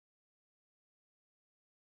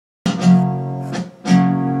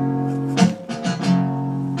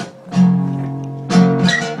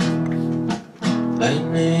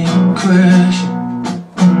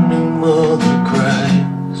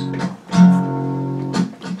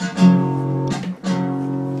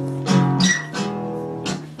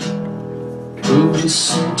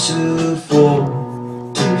listen to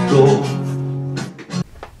fall to gold.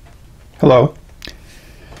 Hello,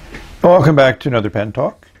 and welcome back to another Pen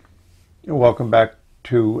Talk. And welcome back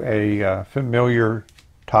to a familiar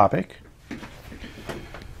topic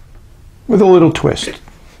with a little twist.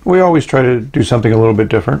 We always try to do something a little bit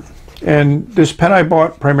different. And this pen I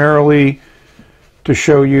bought primarily to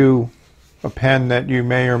show you a pen that you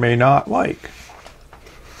may or may not like.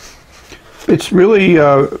 It's really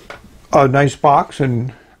a nice box,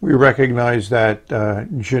 and we recognize that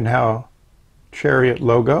Jinhao Chariot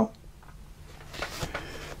logo.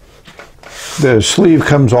 The sleeve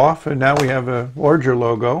comes off, and now we have a larger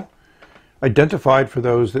logo, identified for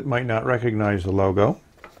those that might not recognize the logo.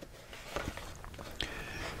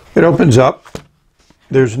 It opens up.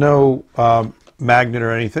 There's no magnet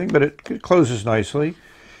or anything, but it closes nicely.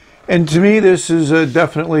 And to me, this is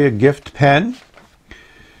definitely a gift pen.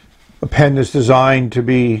 A pen that's designed to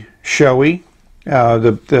be showy,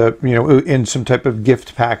 in some type of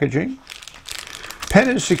gift packaging. Pen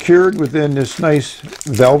is secured within this nice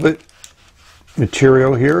velvet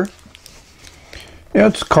material here. Yeah,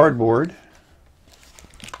 it's cardboard.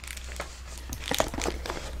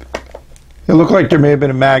 It looked like there may have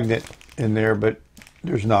been a magnet in there, but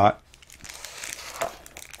there's not.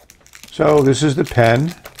 So this is the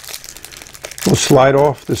pen. We'll slide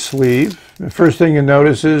off the sleeve. The first thing you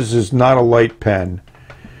notice is not a light pen.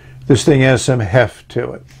 This thing has some heft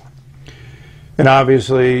to it. And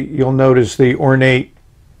obviously you'll notice the ornate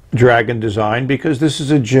dragon design because this is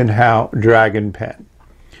a Jinhao Dragon pen.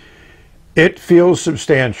 It feels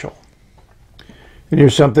substantial. And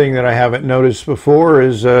here's something that I haven't noticed before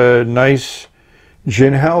is a nice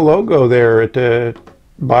Jinhao logo there at the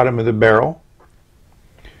bottom of the barrel.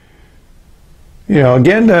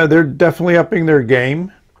 Again, they're definitely upping their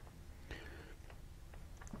game.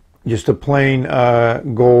 Just a plain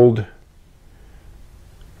gold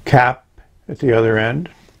cap at the other end.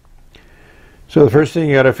 So the first thing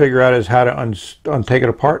you got to figure out is how to untake it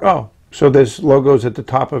apart. Oh, so this logo's at the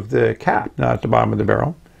top of the cap, not at the bottom of the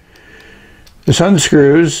barrel. This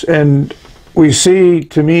unscrews, and we see,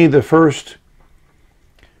 to me, the first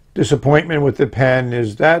disappointment with the pen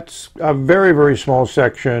is that's a very, very small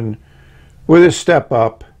section with a step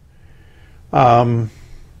up.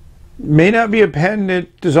 May not be a pen that's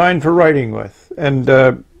designed for writing with. And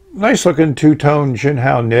nice looking two-tone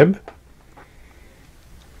Jinhao nib.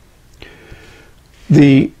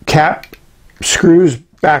 The cap screws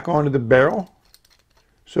back onto the barrel,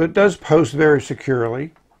 so it does post very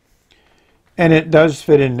securely, and it does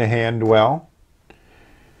fit in the hand well.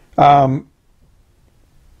 I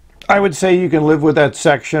would say you can live with that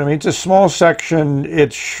section. I mean, it's a small section,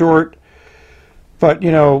 it's short, but you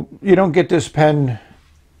don't get this pen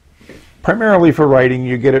primarily for writing.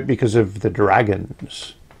 You get it because of the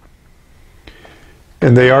dragons.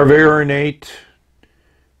 And they are very ornate.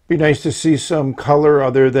 Be nice to see some color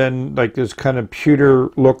other than like this kind of pewter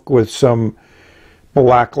look with some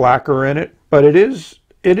black lacquer in it. But it is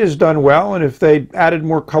done well, and if they added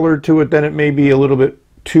more color to it, then it may be a little bit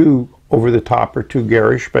too over the top or too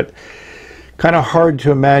garish, but kind of hard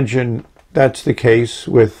to imagine that's the case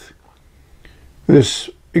with this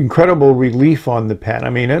incredible relief on the pen. I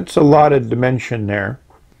mean, it's a lot of dimension there.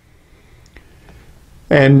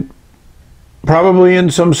 And probably in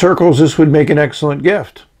some circles this would make an excellent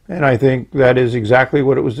gift. And I think that is exactly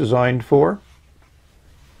what it was designed for.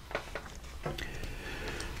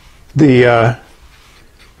 The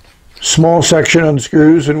small section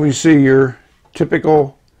unscrews, and we see your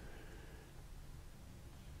typical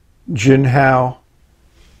Jinhao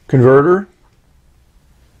converter.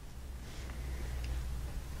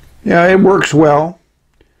 Yeah, it works well.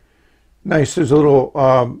 Nice, there's a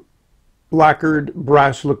little lacquered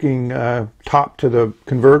brass looking top to the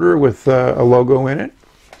converter with a logo in it.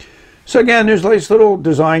 So again, there's nice little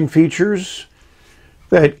design features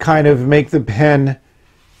that kind of make the pen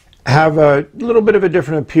have a little bit of a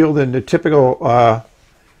different appeal than the typical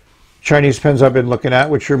Chinese pens I've been looking at,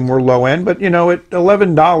 which are more low end. But at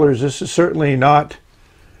 $11, this is certainly not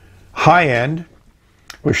high end.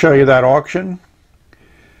 We'll show you that auction.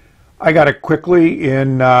 I got it quickly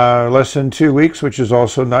in less than 2 weeks, which is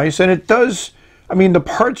also nice. And it does, I mean, the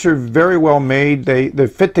parts are very well made. They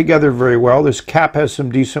fit together very well. This cap has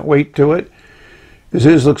some decent weight to it.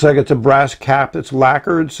 This looks like it's a brass cap that's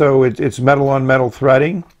lacquered, so it's metal on metal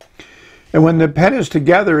threading. And when the pen is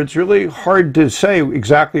together, it's really hard to say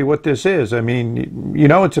exactly what this is. I mean,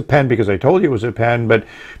 it's a pen because I told you it was a pen, but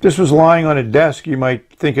if this was lying on a desk, you might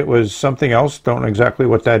think it was something else. Don't know exactly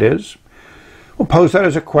what that is. We'll pose that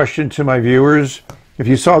as a question to my viewers. If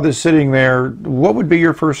you saw this sitting there, what would be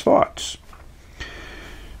your first thoughts?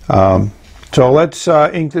 So let's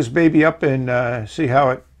ink this baby up and see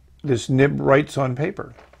how this nib writes on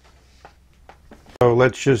paper. So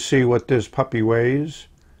let's just see what this puppy weighs.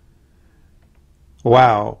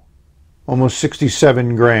 Wow, almost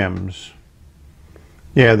 67 grams.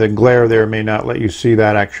 Yeah, the glare there may not let you see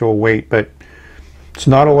that actual weight, but it's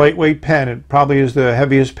not a lightweight pen. It probably is the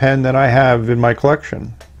heaviest pen that I have in my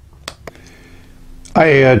collection.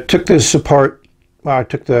 I took this apart. I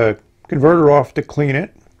took the converter off to clean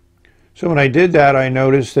it. So when I did that, I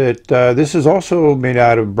noticed that this is also made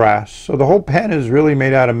out of brass. So the whole pen is really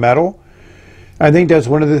made out of metal. I think that's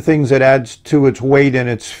one of the things that adds to its weight and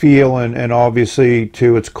its feel and obviously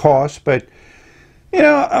to its cost. But, you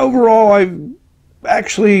know, overall, I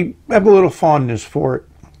actually have a little fondness for it,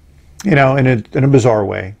 you know, in a bizarre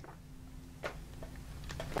way.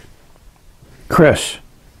 Chris,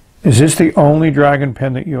 is this the only Dragon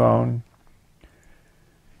pen that you own?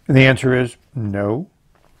 And the answer is no.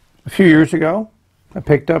 A few years ago, I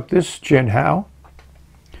picked up this Jinhao.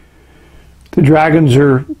 The dragons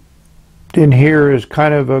are in here is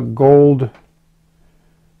kind of a gold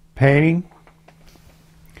painting.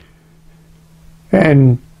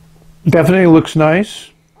 And definitely looks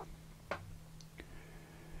nice.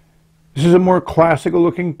 This is a more classical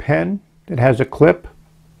looking pen. It has a clip,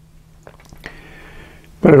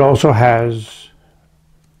 but it also has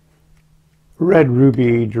red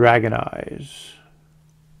ruby dragon eyes.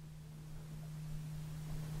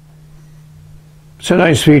 It's a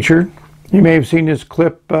nice feature. You may have seen this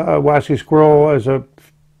clip, Wassy Squirrel, as a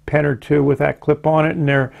pen or two with that clip on it, and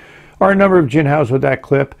there are a number of Jinhaos with that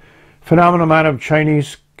clip. Phenomenal amount of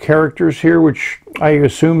Chinese characters here, which I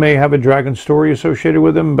assume may have a dragon story associated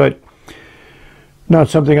with them, but not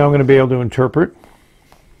something I'm going to be able to interpret.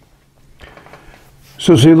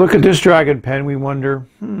 So as we look at this dragon pen, we wonder,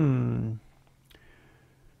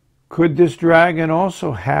 could this dragon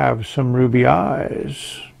also have some ruby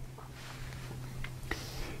eyes?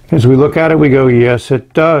 As we look at it, we go, yes,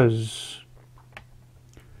 it does.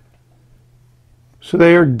 So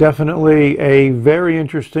they are definitely a very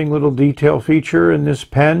interesting little detail feature in this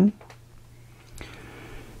pen.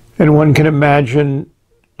 And one can imagine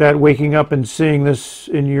that waking up and seeing this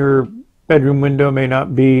in your bedroom window may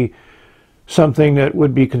not be something that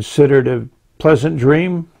would be considered a pleasant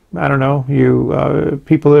dream. I don't know. You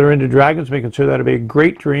people that are into dragons may consider that to be a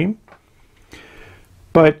great dream.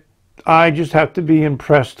 But I just have to be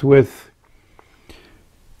impressed with,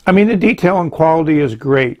 I mean, the detail and quality is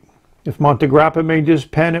great. If Montegrappa made this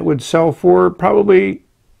pen, it would sell for probably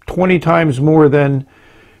 20 times more than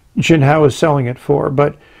Jinhao is selling it for.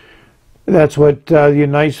 But that's what the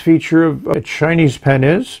nice feature of a Chinese pen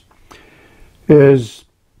is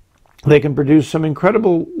they can produce some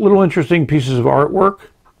incredible little interesting pieces of artwork,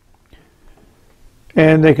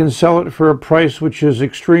 and they can sell it for a price which is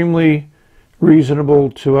extremely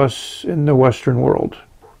reasonable to us in the Western world.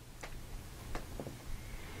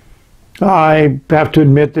 I have to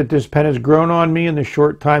admit that this pen has grown on me in the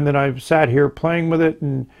short time that I've sat here playing with it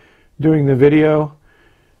and doing the video,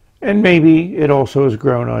 and maybe it also has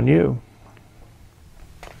grown on you.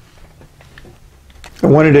 I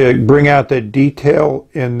wanted to bring out the detail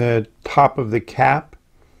in the top of the cap.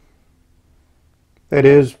 That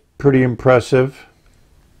is pretty impressive.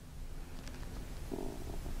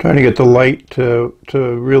 Trying to get the light to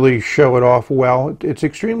really show it off well. It's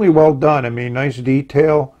extremely well done. I mean, nice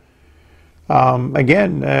detail.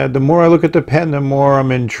 Again, the more I look at the pen, the more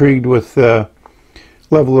I'm intrigued with the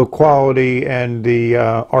level of quality and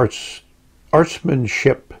the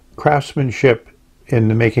craftsmanship in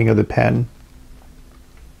the making of the pen.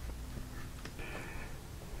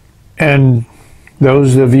 And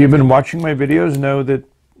those of you who've been watching my videos know that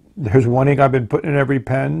there's one ink I've been putting in every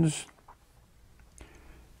pen's.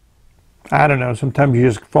 I don't know, sometimes you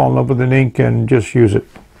just fall in love with an ink and just use it.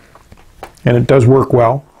 And it does work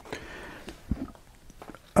well.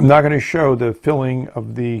 I'm not going to show the filling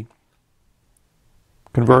of the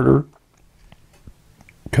converter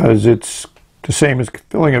because it's the same as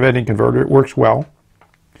filling of any converter. It works well.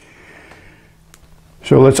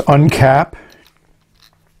 So let's uncap.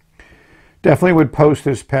 Definitely would post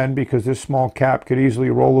this pen because this small cap could easily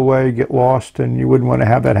roll away, get lost, and you wouldn't want to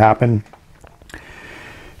have that happen.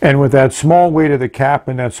 And with that small weight of the cap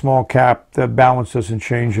and that small cap, the balance doesn't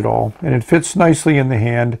change at all. And it fits nicely in the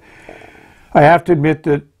hand. I have to admit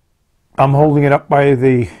that I'm holding it up by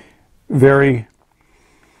the very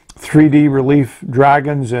 3D relief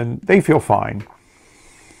dragons, and they feel fine.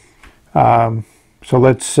 So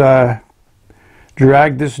let's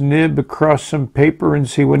drag this nib across some paper and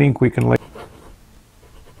see what ink we can lay.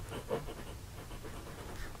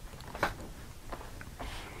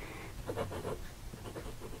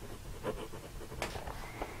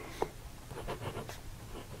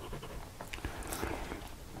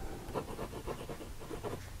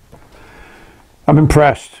 I'm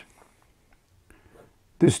impressed.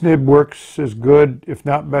 This nib works as good, if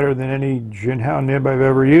not better, than any Jinhao nib I've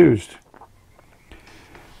ever used.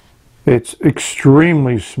 It's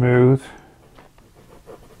extremely smooth,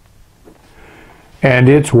 and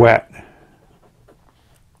it's wet.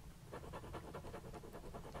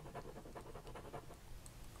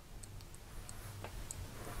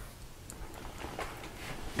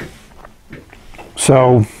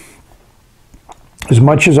 So, as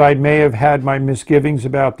much as I may have had my misgivings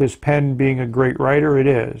about this pen being a great writer, it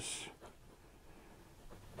is.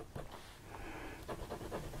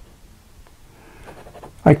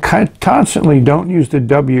 I constantly don't use the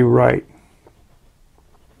W right.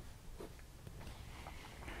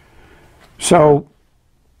 So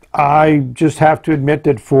I just have to admit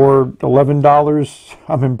that for $11,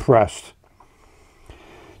 I'm impressed.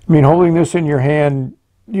 I mean, holding this in your hand,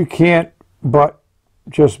 you can't but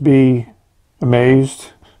just be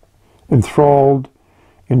amazed, enthralled,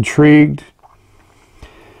 intrigued.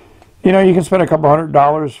 You know, you can spend a couple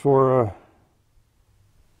 $100 for a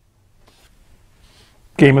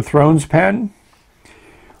Game of Thrones pen,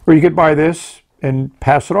 or you could buy this and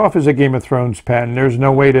pass it off as a Game of Thrones pen. There's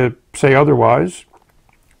no way to say otherwise.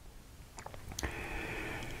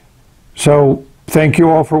 So thank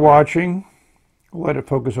you all for watching. I'll let it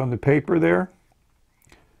focus on the paper there.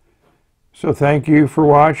 So thank you for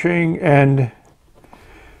watching, and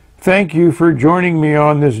thank you for joining me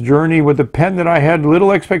on this journey with a pen that I had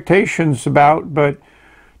little expectations about, but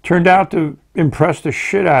turned out to impress the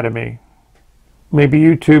shit out of me. Maybe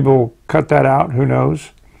YouTube will cut that out, who knows.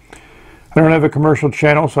 I don't have a commercial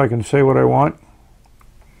channel, so I can say what I want.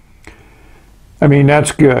 I mean,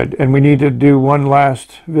 that's good. And we need to do one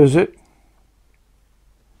last visit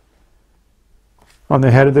on the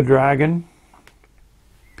head of the dragon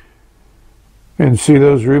and see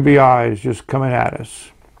those ruby eyes just coming at us.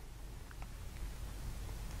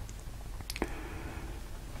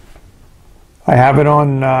 I have it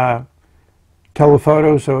on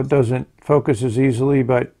telephoto, so it doesn't focus as easily,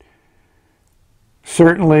 but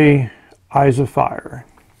certainly eyes of fire.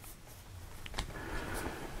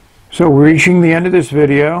 So we're reaching the end of this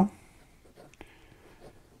video,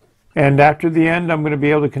 and after the end I'm going to be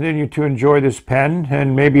able to continue to enjoy this pen,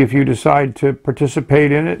 and maybe if you decide to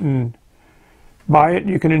participate in it and buy it,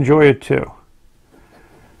 you can enjoy it too.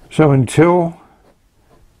 So until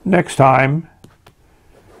next time,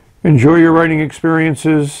 enjoy your writing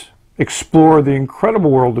experiences, explore the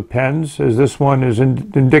incredible world of pens, as this one is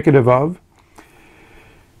indicative of.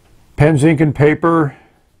 Pens, ink, and paper,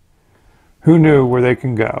 who knew where they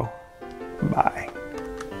can go? Bye.